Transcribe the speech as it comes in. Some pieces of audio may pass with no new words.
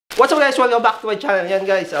What's up guys? Welcome back to my channel. Yan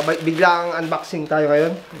guys, biglang unboxing tayo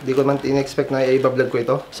ngayon. Hindi ko man in-expect na i-vlog ko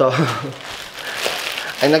ito. So,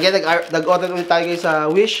 ay nag-order ulit tayo guys sa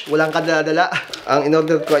Wish. Walang kadala-dala. Ang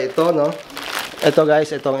in-order ko ito, no? Ito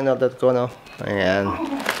guys, ito ang in-order ko, no? Ayan.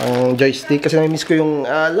 Ang joystick. Kasi na-miss ko yung,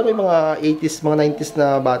 alam mo yung mga 80s, mga 90s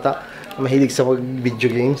na bata. Mahilig sa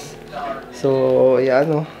video games. So,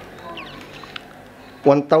 ayan, no?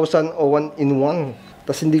 1,000 o 1-in-1.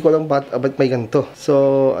 Tapos hindi ko alam ba't may ganito.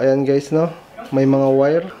 So, ayan guys, no? May mga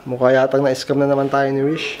wire. Mukha yatang na-scam na naman tayo ni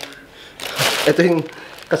Wish. Ito yung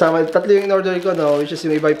kasama. Tatlo yung in-order ko, no? Which is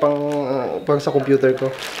yung iba pang sa computer ko.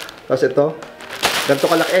 Tapos ito. Ganito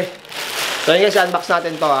kalaki. So, ayan guys, unbox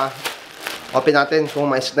natin to, ha. Open natin kung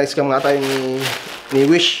na-scam nga tayo ni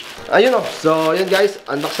Wish. Ayun, no? So, ayan guys,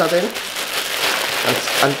 unbox natin.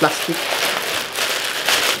 Unplastic.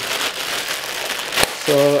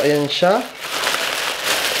 So, ayan siya.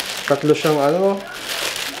 Tatlo siyang ano.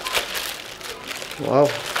 Wow.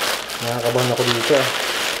 Nakakabahan ako dito, ah.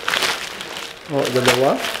 Oh,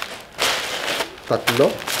 dalawa. Tatlo.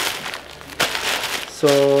 So,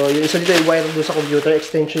 yung isa dito ay wire doon sa computer.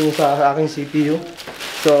 Extension yung sa aking CPU.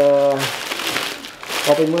 So,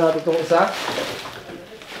 open muna natin itong isa.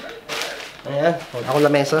 Ayan. Ako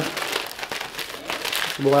lamesa.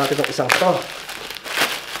 Subukan natin itong isang to.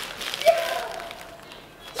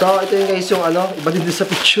 So, ito yung guys yung ano, iba din sa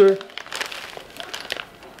picture.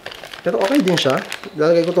 Pero okay din siya.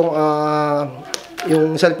 Lalagay ko itong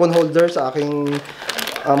yung cellphone holder sa aking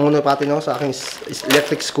monopathy, no? Sa aking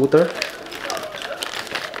electric scooter.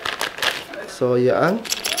 So, yan.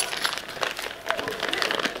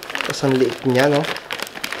 Tapos ang liit niya, no?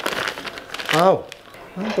 Wow!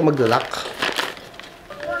 Ano ito maglalak?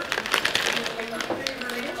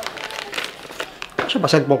 Siya ba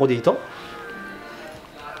cellphone ko dito?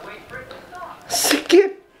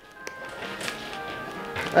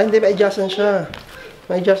 Ay, hindi. May adjustment siya.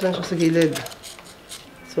 May adjustment siya sa gilid.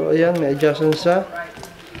 So, ayan. May adjustment siya.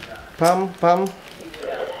 Pam, pam.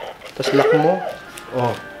 Tapos lock mo.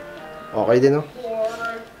 Oh. Okay din, no?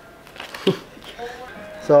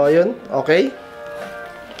 So, ayun. Okay.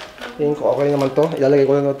 Tingin ko okay naman to. Ilalagay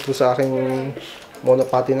ko na ito sa aking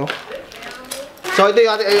monopathy, no? So, ito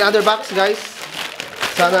yung other box, guys.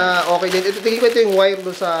 Sana okay din. Tingin ko ito yung wire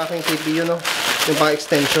doon sa aking CPU, no? Yung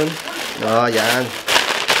pang-extension. Oh, yan.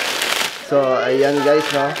 So, ayan guys,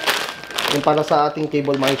 no? Yung para sa ating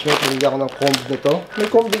cable management, binigyan ko ng comb nito. May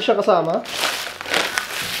comb din siya kasama.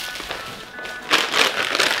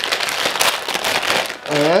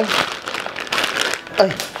 Ayan. Ay!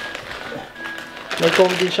 May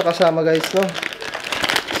comb din siya kasama guys, no?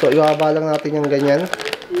 So, ibaba lang natin yung ganyan.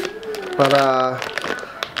 Para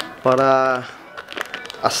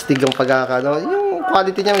astig ang pagkaka, no? Yung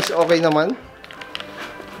quality niya is okay naman.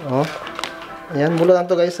 Oh. Ayan, mula lang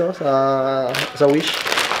to guys, oh, sa Wish.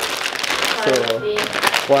 So,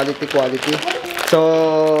 quality.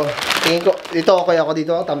 So, tingin ko, dito okay ako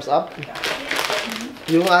dito, thumbs up.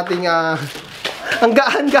 Yung ating, ang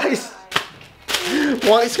gaan guys.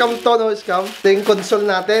 Mukhang scam to, no, scam. Ito yung console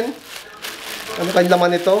natin. Ano kayong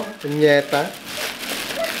laman nito? Punyeta.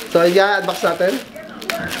 So, ayan, unbox natin.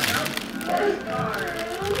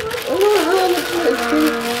 Oh,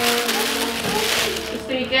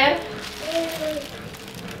 sticker?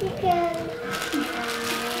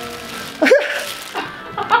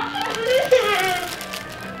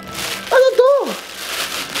 Ano to?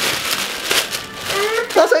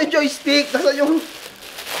 Nasa yung joystick, nasa yung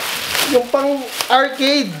pang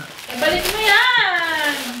arcade. Balik mo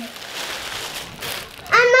yan!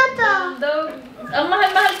 Ano to? Ang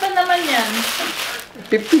mahal-mahal pa naman yan.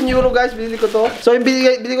 15 euro guys, binili ko to. So yung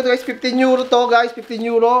bili ko to guys, 15 euro to guys, 15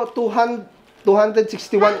 euro, 268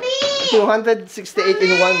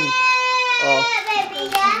 in 1. Oh.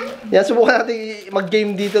 Yan, subukan natin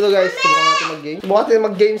mag-game dito to guys. Subukan natin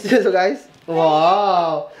mag-games dito guys.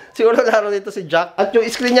 Wow! Siguro laro dito si Jack. At yung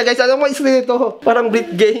screen niya guys, ano mo screen nito? Parang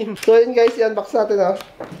Brit game. So yun guys, i-unbox natin, ha.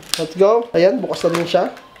 Let's go. Ayan, bukas na din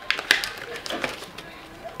siya.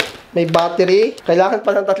 May battery. Kailangan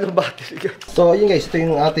pa ng 3 battery guys. So yun guys, ito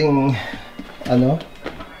yung ating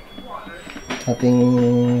ating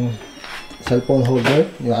cellphone holder.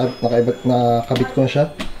 Nakabit ko siya.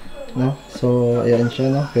 No? So, ayan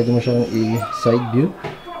siya, no? Pwede mo siyang i-side view.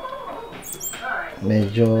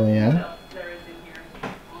 Medyo, ayan.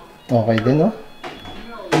 Okay din, no?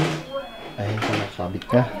 Ayun, nakakabit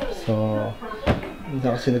ka. So, hindi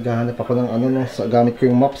kasi naghahanap ako ng no? Gamit ko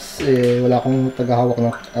yung maps. Wala akong tagahawak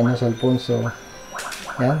ng cellphone. So,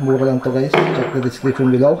 ayan. Mura lang to guys. Check the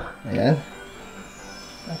description below. Ayan.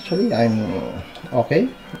 Actually, I'm okay.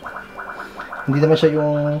 Hindi naman siya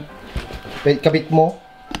yung kabit mo.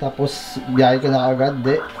 tapos biyahe ka na agad.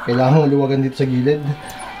 Di, kailangan mo luwagan dito sa gilid.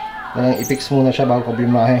 Kailangan i-fix muna siya bago ka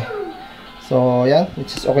bimahe. So, ayan,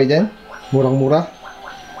 which is okay din. Murang-mura.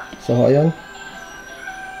 So, ayun.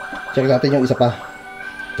 Check natin yung isa pa.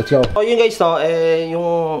 Let's go. So, yun guys, no,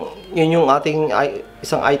 yun yung ating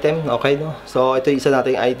isang item, okay, no? So, ito yung isa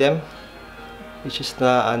nating item. Which is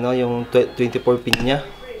na, yung 24 pin niya.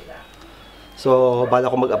 So, bala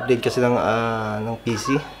ko mag-update kasi ng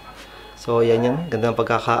PC. So, yan. Ganda ng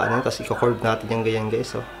pagkakaano. Tapos, i-curve natin yung ganyan,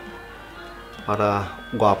 guys. So, para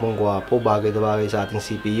gwapong-gwapo. Bagay na bagay sa ating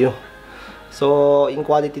CPU. So, in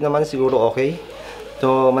quality naman, siguro okay.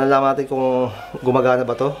 So, malalaman natin kung gumagana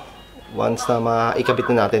ba to. Once na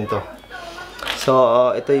maikabit na natin to. So,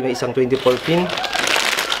 ito yung may isang 24 pin.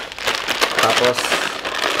 Tapos,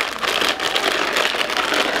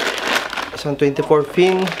 isang 24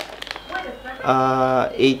 pin.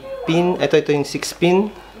 8 pin, ito yung 6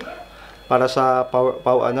 pin para sa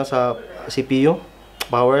sa CPU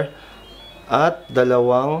power, at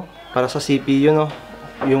dalawang para sa CPU, no,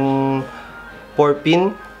 yung 4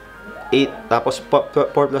 pin 8, tapos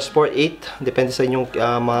 4 plus 4 8, depende sa inyong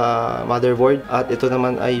motherboard. At ito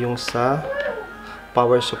naman ay yung sa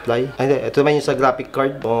power supply, ay ito naman yung sa graphic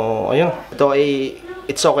card. So ayun, ito ay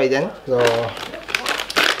it's okay din. So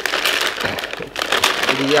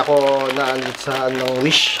hindi ako naandit sa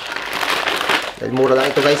Wish. Dahil mura lang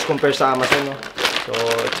ito guys compare sa Amazon, no? So,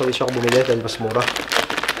 sa Wish ako bumili dahil mas mura.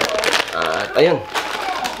 At ayun.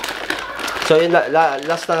 So, yun,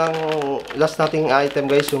 last nating item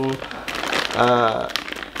guys, yung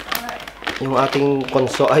ating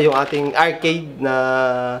console, yung ating arcade na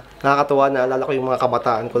nakakatuwa. Naalala ko yung mga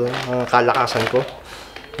kabataan ko, mga kalakasan ko.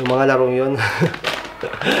 Yung mga larong yun.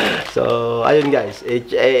 So, ayun guys,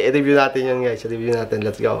 i-review natin yun guys,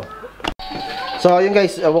 let's go. So, ayun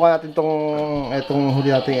guys, buka natin itong huli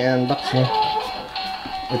natin unbox, no?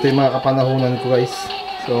 Ito yung mga kapanahunan ko guys.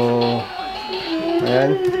 So,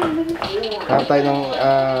 ayan. Hanap tayo ng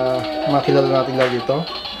mga kilala natin lang dito.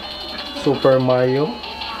 Super Mario.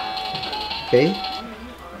 Okay.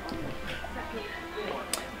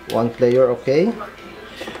 One player, okay.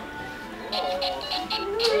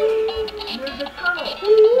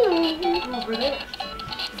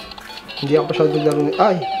 Hindi ako masyadong laro ni...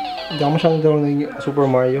 Hindi ako masyadong laro ni Super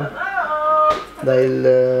Mario. Dahil,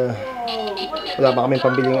 wala pa kaming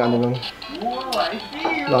pambiling nun.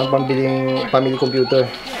 Wala kaming pambiling family computer.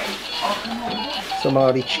 So,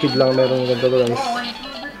 mga rich kid lang meron ganito guys.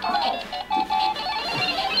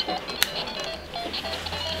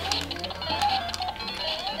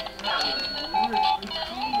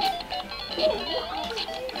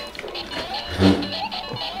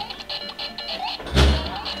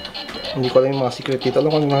 Hindi ko alam yung mga secret dito.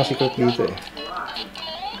 Alam ko yung mga secret dito eh.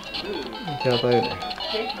 Kaya tayo eh.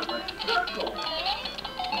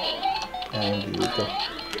 Ayan, dito.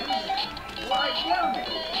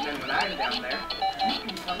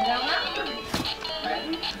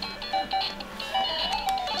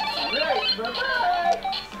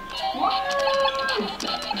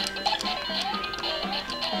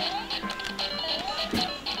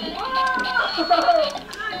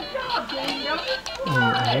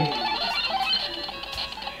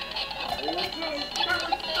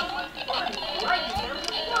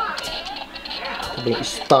 Yung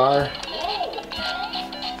star.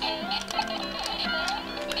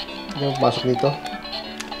 Hindi mo pasok dito?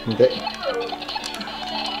 Hindi.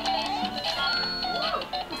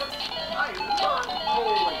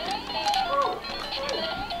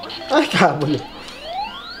 Ay, kabul.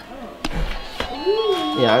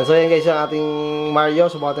 Yan. So, yan guys yung ating Mario.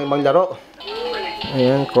 Subukan tayong maglaro.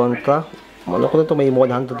 Ayan, Contra. Ano ko na ito? May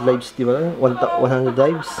 100 lives, di ba? 100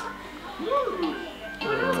 lives.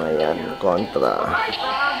 Ayan, Contra.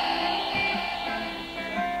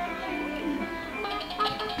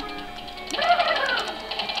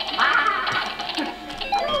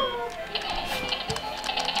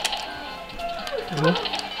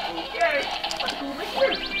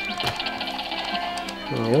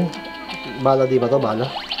 Ayan. Bala di ba to? Bala.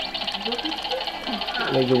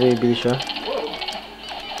 Medyo bumibili siya.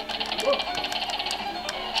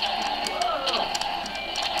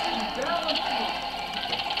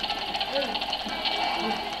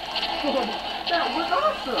 That was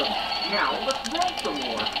awesome! Now let's roll some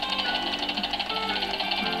more.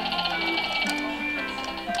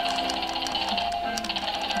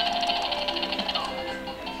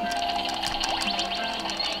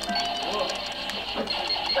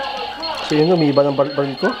 So yun, umiiba ng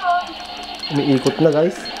baril ko. Umiikot na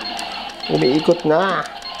guys. Umiikot na.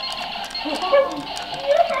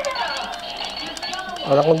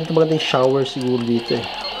 Alam ko dito magandang shower siguro dito eh.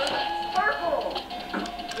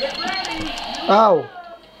 Ow!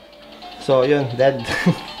 So, yun. Dead.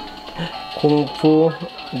 Kung Fu,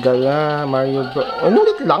 Gala, Mario Bros. Ano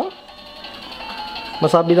ulit lang?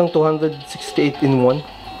 Masabi lang 268 in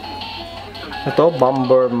 1. Ito,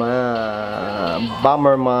 Bomberman.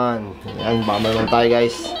 Yan, Bomberman tayo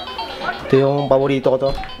guys. Ito yung paborito ko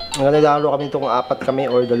to. Naglalaro kami itong 4 kami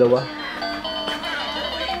or 2.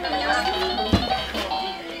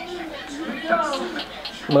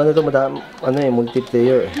 Mga ito, ano eh,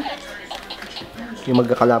 multiplayer eh. Yung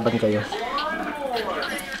magkakalaban kayo.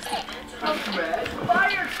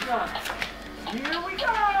 Fire truck. Here we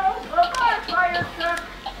go. A fire truck.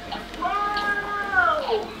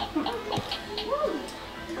 Wow. Woo.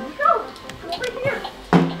 Here we go. Over here.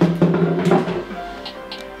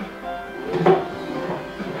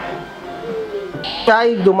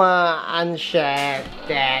 Ay, dumaan siya.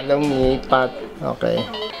 Lumipat. Okay.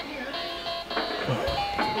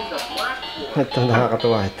 Ito,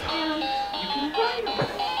 nakakatuwa ito.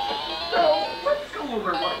 So, let's go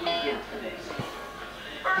over what we did today.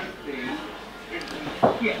 First thing is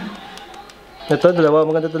yeah. Ito, dalawa.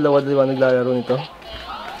 Maganda dalawa naglalaro nito.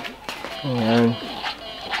 Ayan.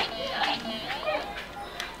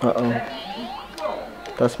 Oo.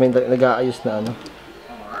 Tapos may nag-aayos na ano.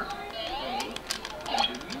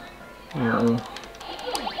 Ayan.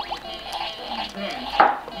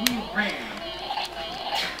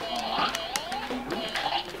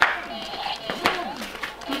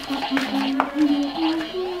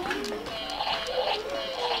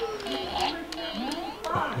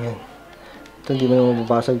 Ito hindi mo na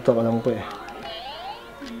mababasag ito. Alam ko eh.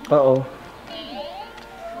 Oo.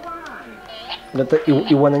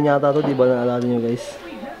 Iwanan yata ito. Diba naalala nyo guys?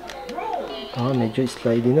 Medyo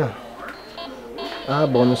slidey na.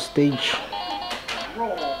 Bonus stage.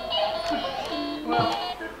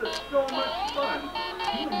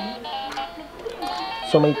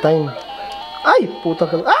 So may time. Ay! Puta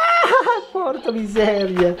ka. Porta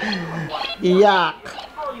miseria. Iyak.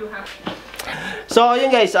 So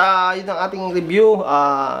yun guys, yun ang ating review.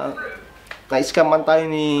 Na-scam man tayo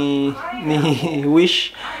ni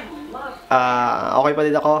Wish. Okay pa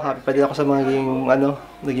din ako, happy pa din ako sa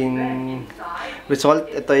naging result.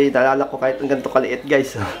 Ito ay naalala ko kahit ang ganito kaliit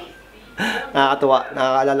guys. Nakakatuwa,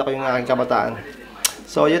 nakakaalala ko yung aking kabataan.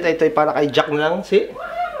 So yun, ito ay para kay Jack na lang.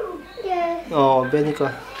 Benny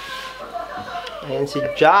ko. Ayan si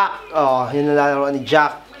Jack. Yun nalalaro ni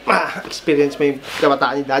Jack. Experience mo yung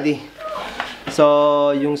kabataan ni Daddy.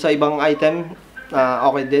 So yung sa ibang item,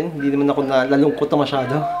 okay din. Hindi naman ako nalalungkot na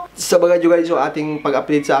masyado. Sa bagay guys, yung ating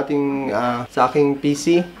pag-update sa aking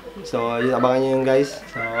PC. So, yun, abangan nyo yun guys.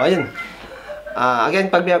 So, ayun.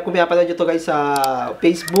 Again, kung pinapanood nyo to guys sa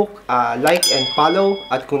Facebook, like and follow.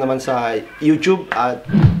 At kung naman sa YouTube,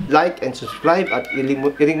 like and subscribe. At i-ring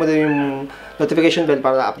mo din yung notification bell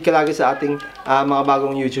para update ka lagi sa ating mga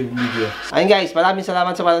bagong YouTube video. Ayun guys, maraming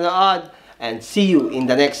salamat sa panonood. And see you in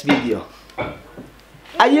the next video.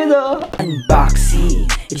 Ayun o! Unboxing,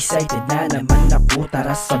 excited na naman ako.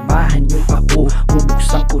 Tara samahan niyo ako,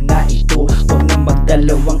 bubuksan ko na ito. Huwag na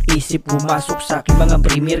magdalawang isip, pumasok sa aking mga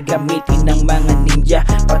premier. Gamitin ng mga ninja,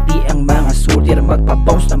 pati ang mga soldier.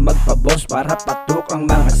 Magpa-bounce na magpa-bounce para patok ang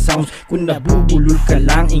mga sounds. Kung nabubulol ka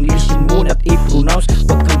lang, English muna at i-pronounce.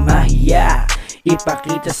 Huwag kang mahiya,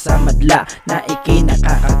 ipakita sa madla na ikay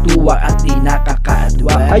nakakatuwa at di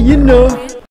nakakaadwa. Ayun o!